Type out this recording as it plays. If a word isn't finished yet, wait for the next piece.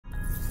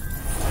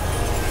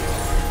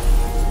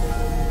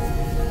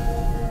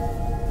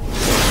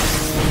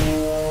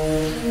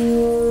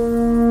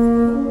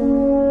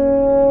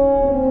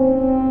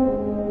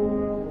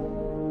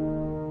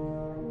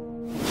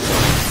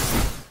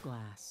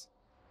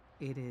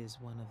It is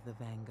one of the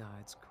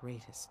Vanguard's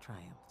greatest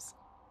triumphs.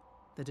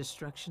 The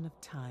destruction of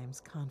time's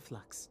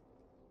conflux.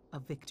 A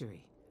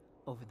victory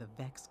over the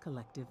Vex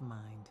collective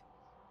mind.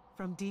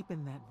 From deep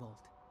in that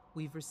vault,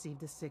 we've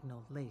received a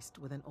signal laced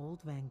with an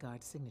old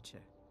Vanguard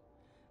signature.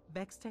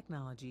 Vex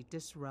technology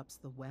disrupts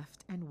the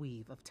weft and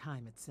weave of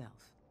time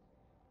itself.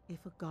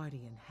 If a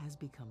Guardian has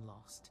become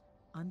lost,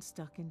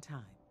 unstuck in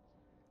time,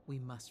 we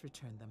must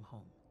return them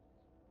home.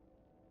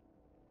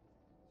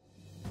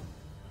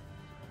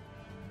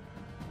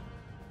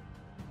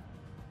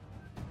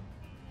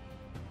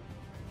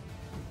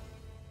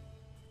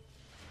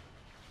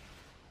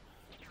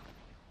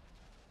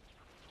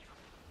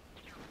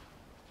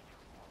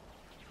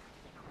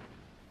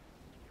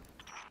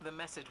 The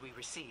message we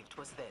received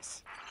was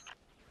this.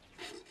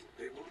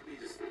 They won't need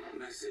a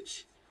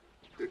message.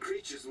 The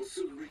creatures will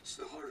soon reach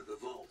the heart of the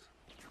vault.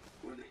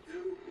 When they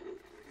do,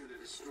 they're gonna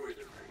destroy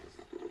the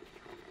Vex.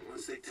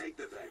 Once they take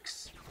the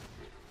Vex,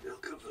 they'll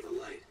come for the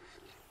light.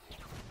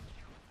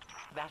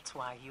 That's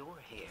why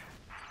you're here.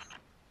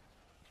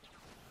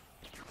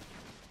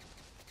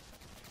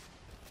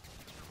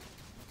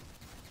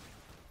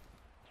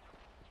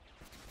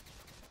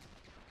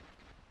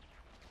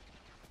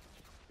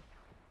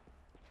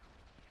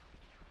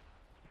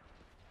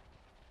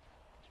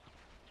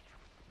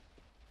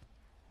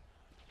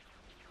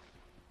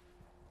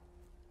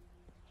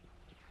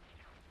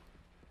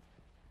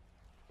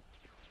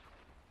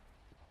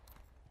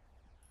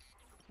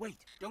 Wait,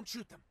 don't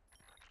shoot them.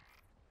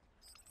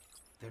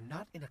 They're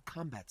not in a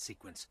combat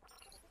sequence.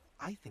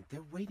 I think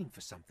they're waiting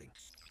for something.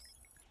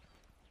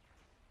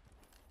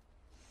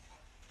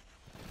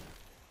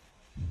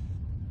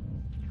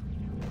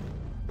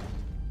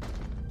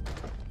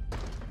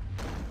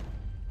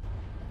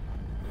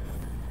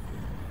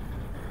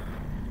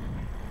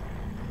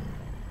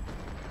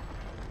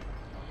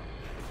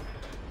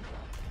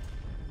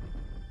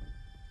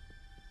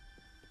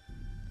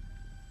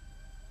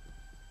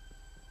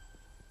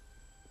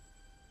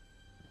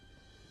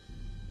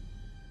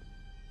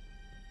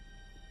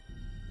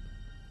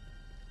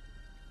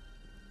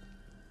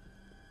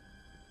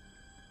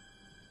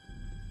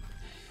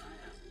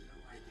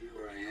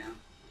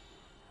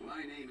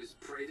 My name is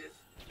Praedyth.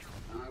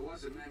 I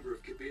was a member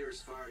of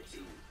Kabir's fire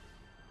team.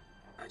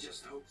 I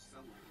just hope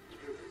someone can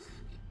hear this.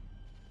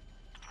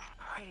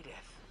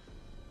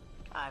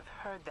 Praedyth. I've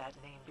heard that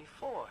name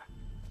before.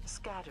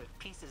 Scattered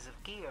pieces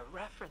of gear,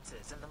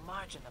 references in the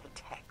margin of a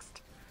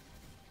text.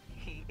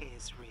 He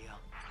is real.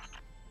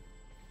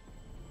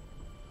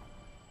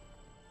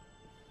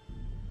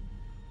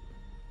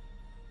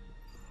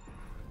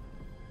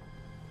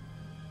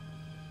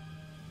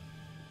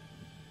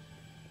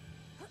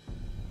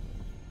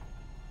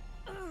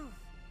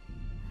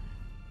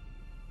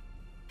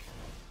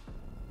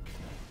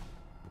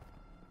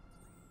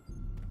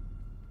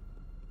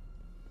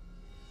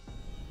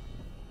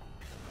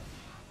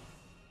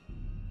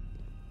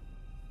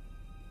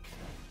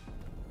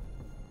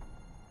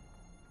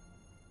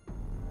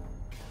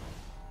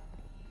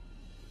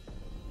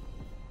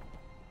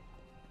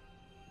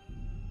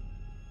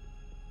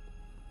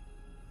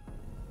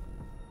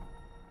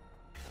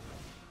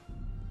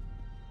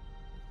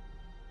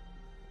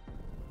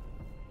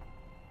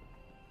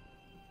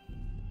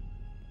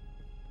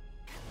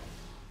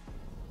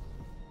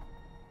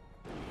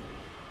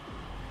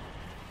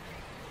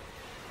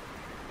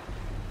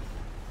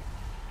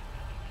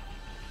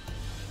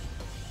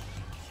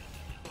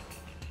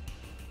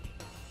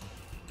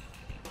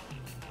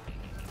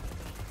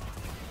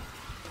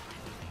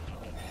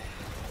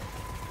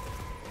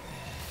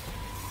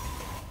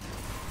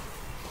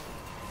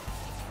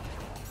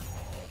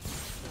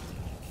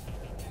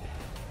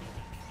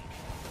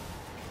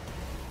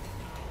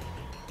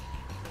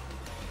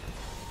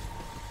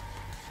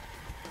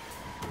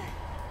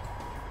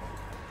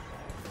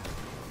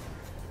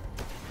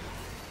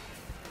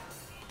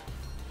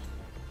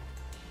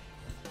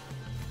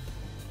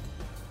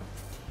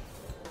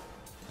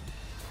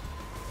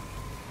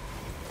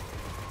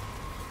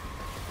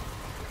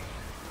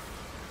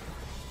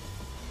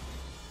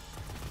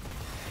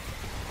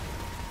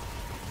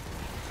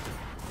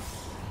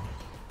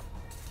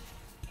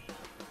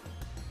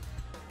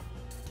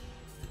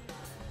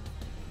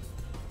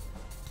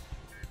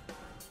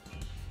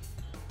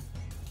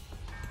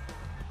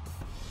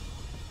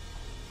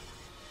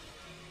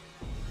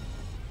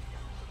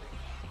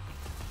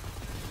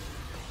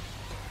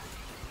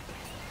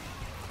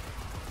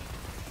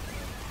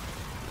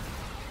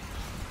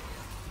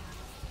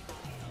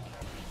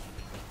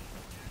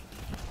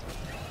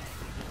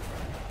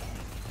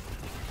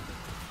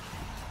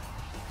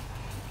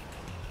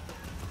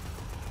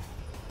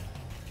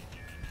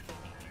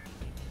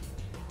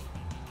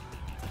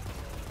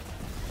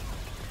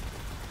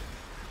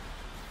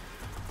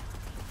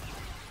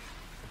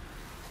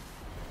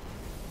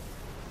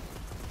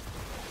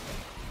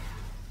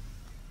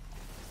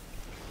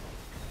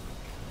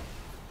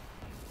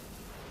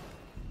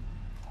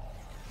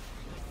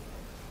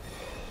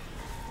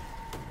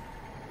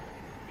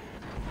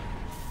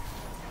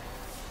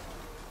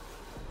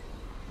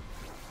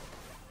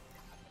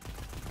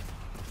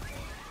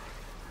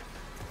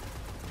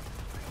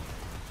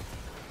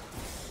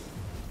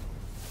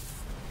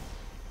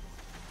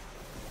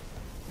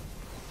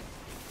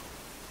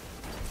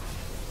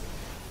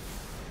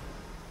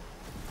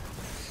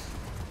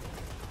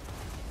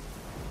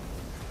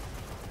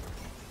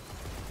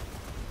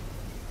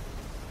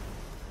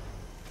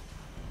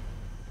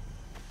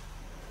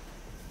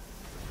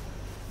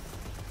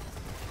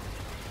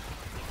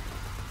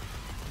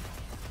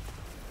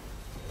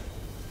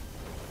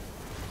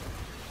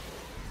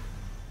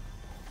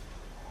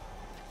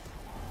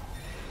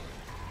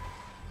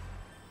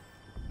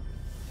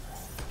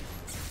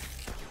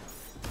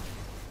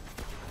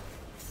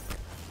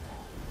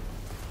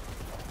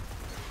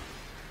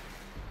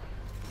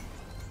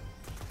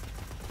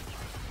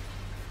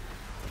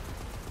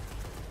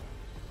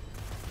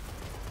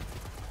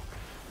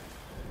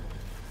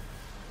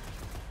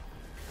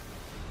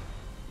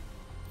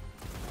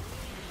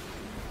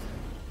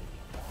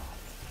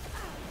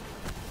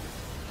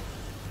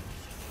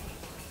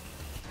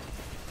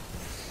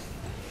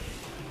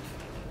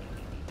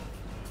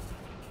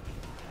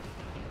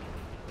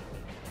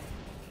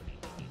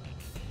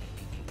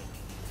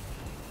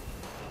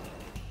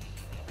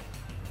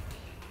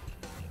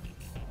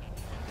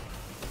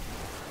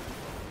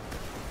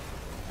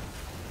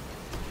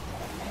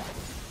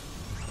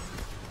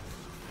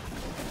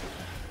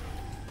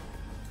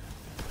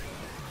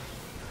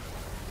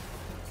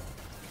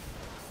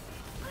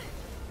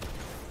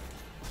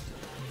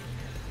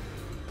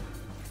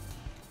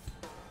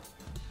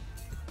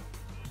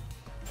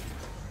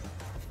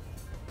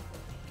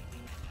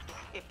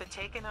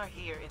 Taken are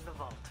here in the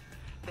vault.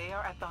 They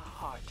are at the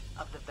heart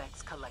of the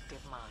Vex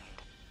collective mind.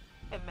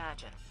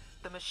 Imagine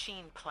the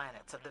machine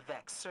planets of the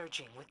Vex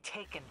surging with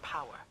Taken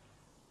power.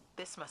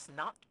 This must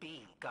not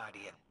be,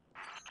 Guardian.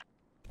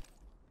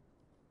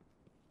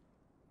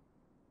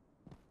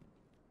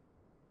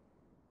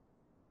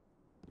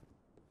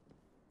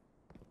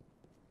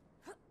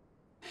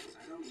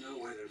 I don't know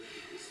why they're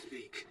letting me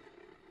speak,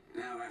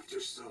 now after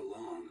so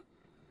long.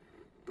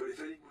 But if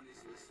anyone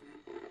is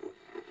listening,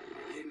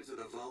 I came into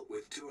the vault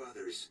with two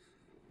others.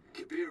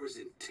 Kabir was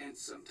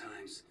intense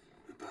sometimes,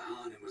 and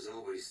Bahanin was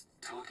always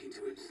talking to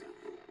himself.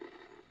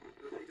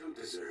 But they don't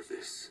deserve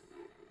this.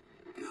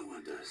 No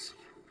one does.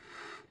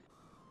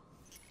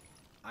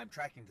 I'm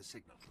tracking the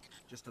signal.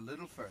 Just a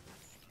little further.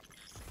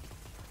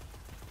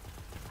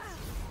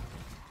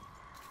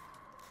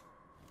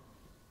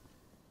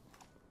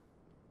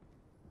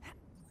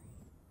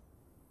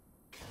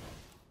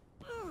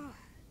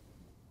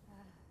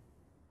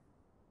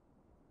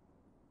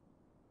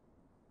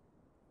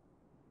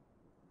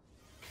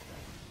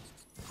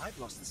 I've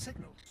lost the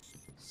signal.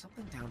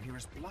 Something down here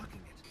is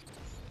blocking it.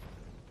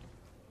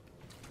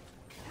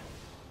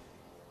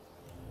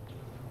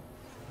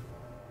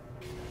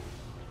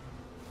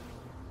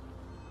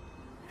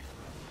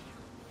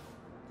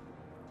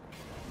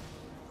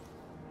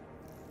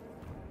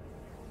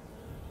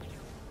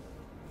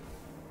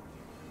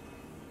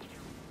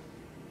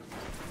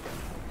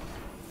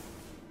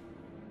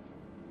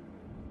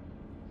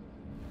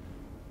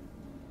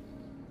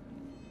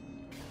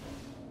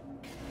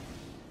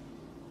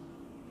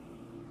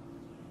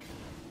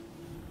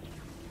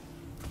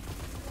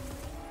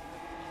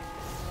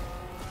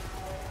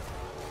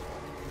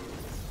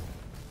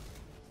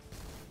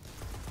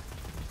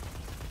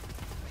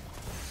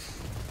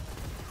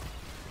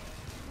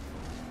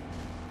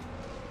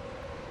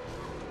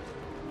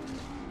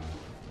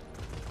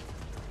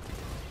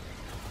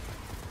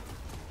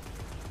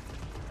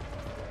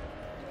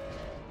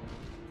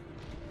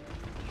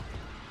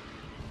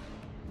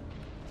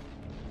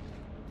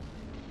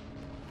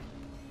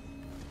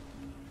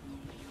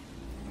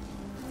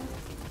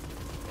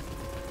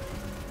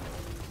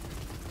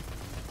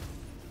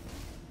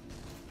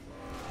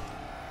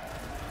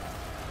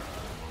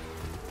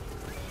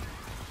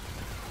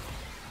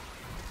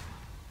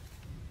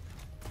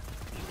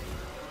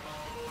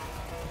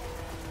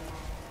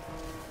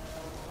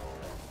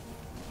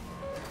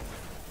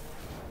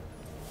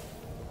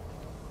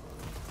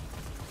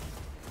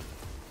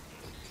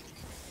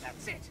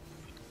 That's it.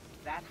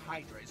 That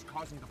Hydra is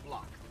causing the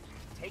block.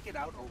 Take it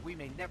out or we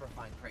may never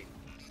find Praedyth.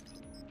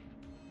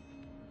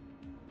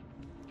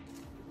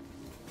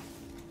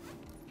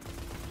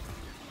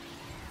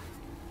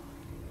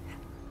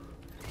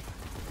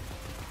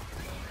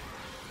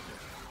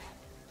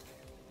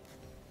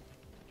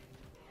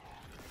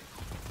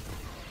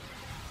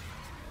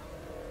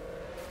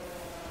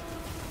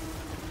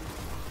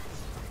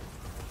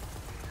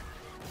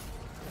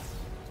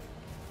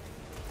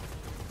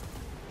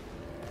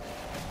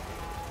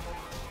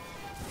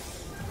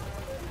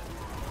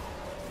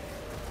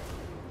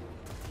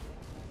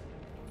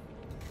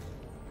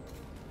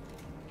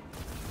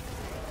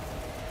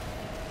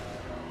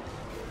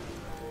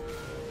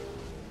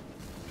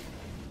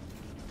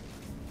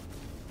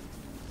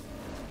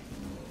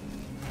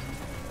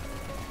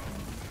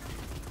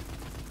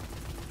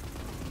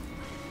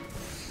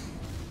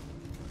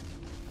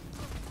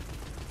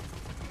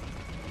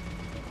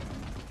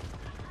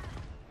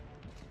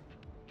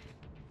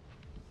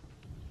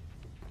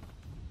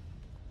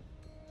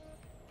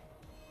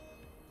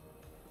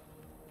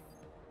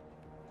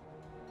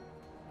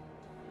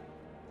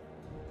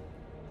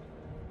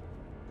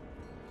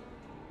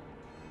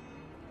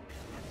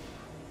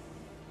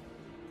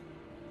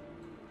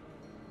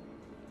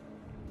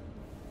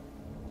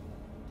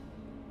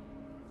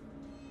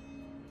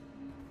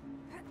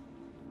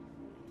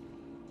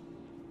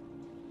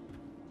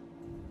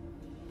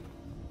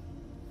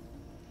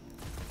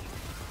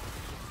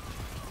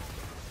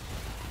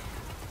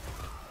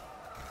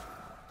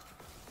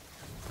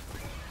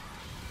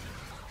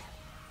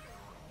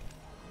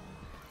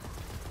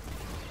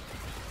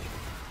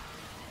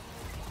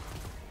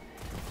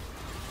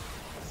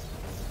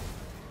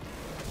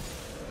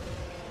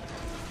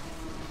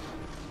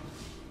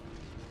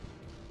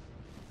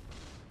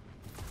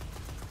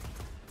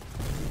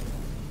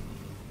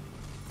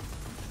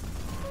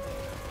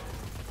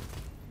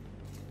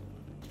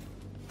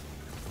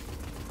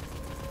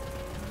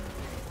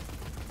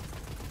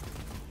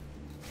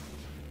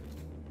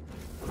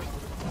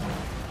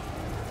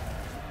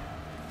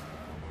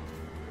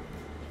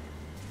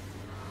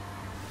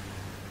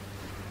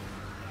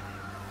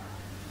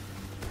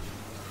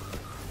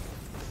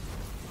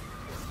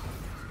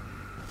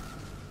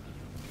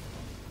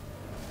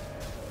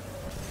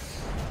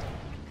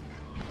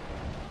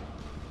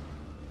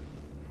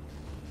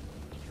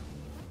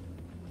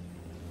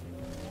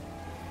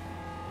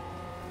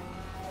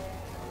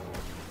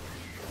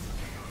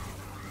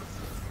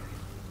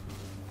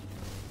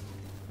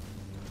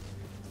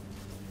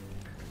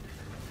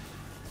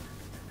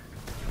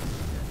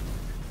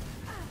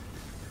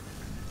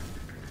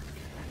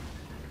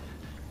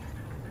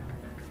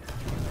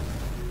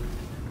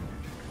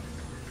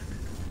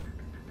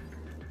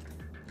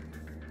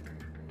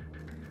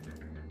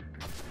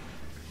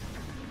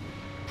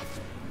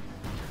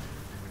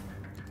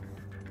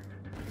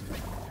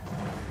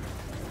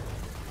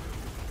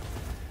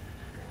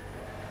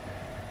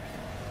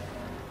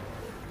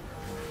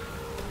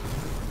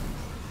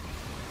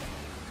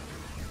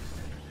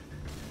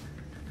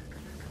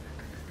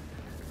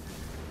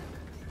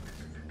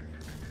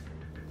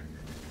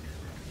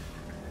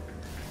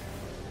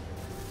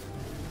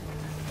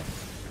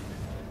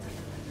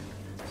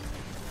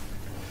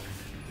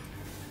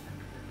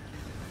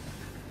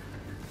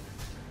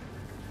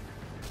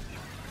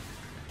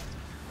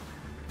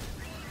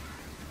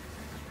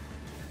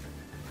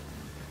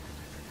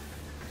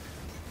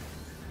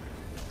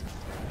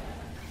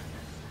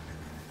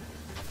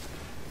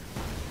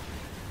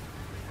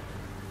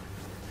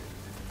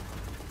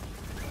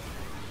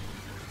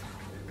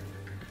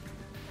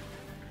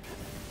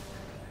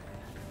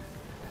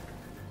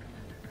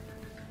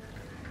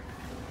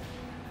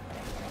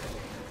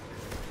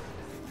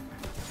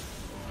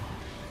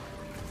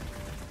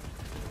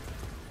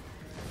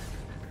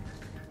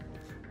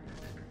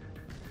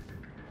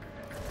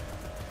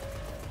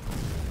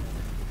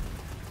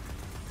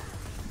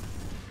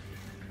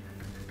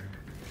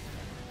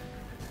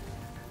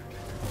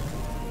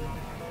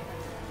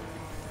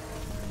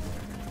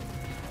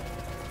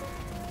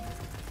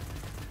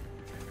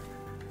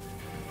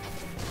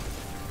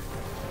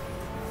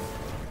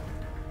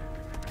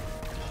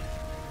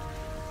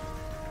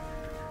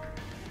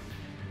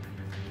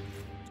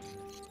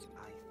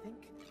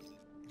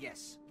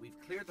 We've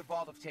cleared the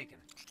vault of Taken.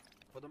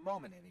 For the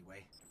moment,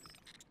 anyway.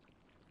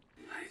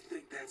 I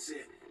think that's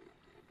it.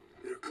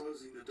 They're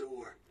closing the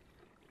door.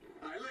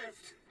 I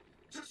lived!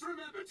 Just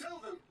remember, tell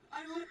them,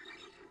 I lived!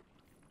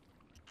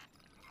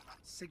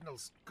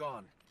 Signal's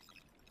gone.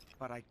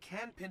 But I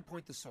can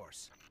pinpoint the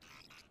source.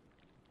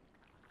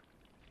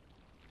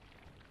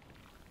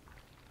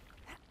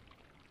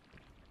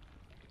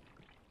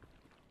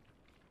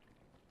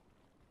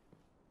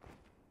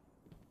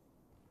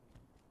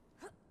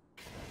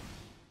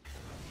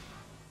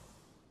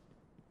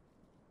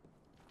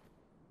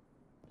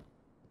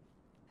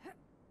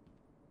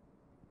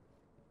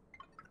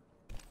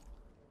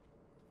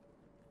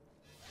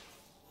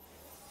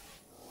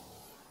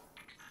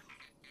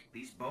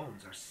 These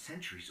bones are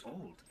centuries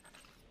old.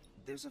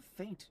 There's a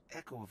faint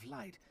echo of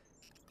light.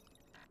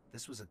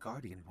 This was a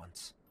guardian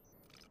once.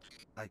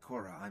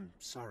 Ikora, I'm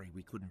sorry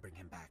we couldn't bring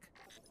him back.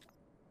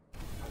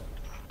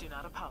 Do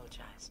not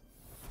apologize.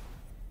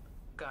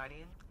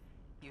 Guardian,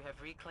 you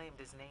have reclaimed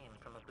his name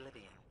from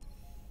oblivion.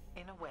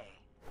 In a way,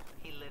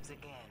 he lives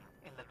again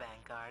in the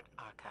Vanguard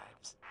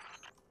archives.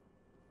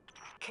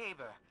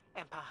 Kaber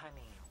and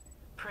Pahanin,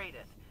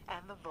 Praedyth,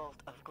 and the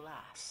Vault of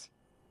Glass.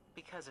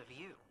 Because of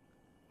you,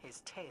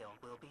 his tale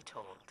will be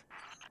told.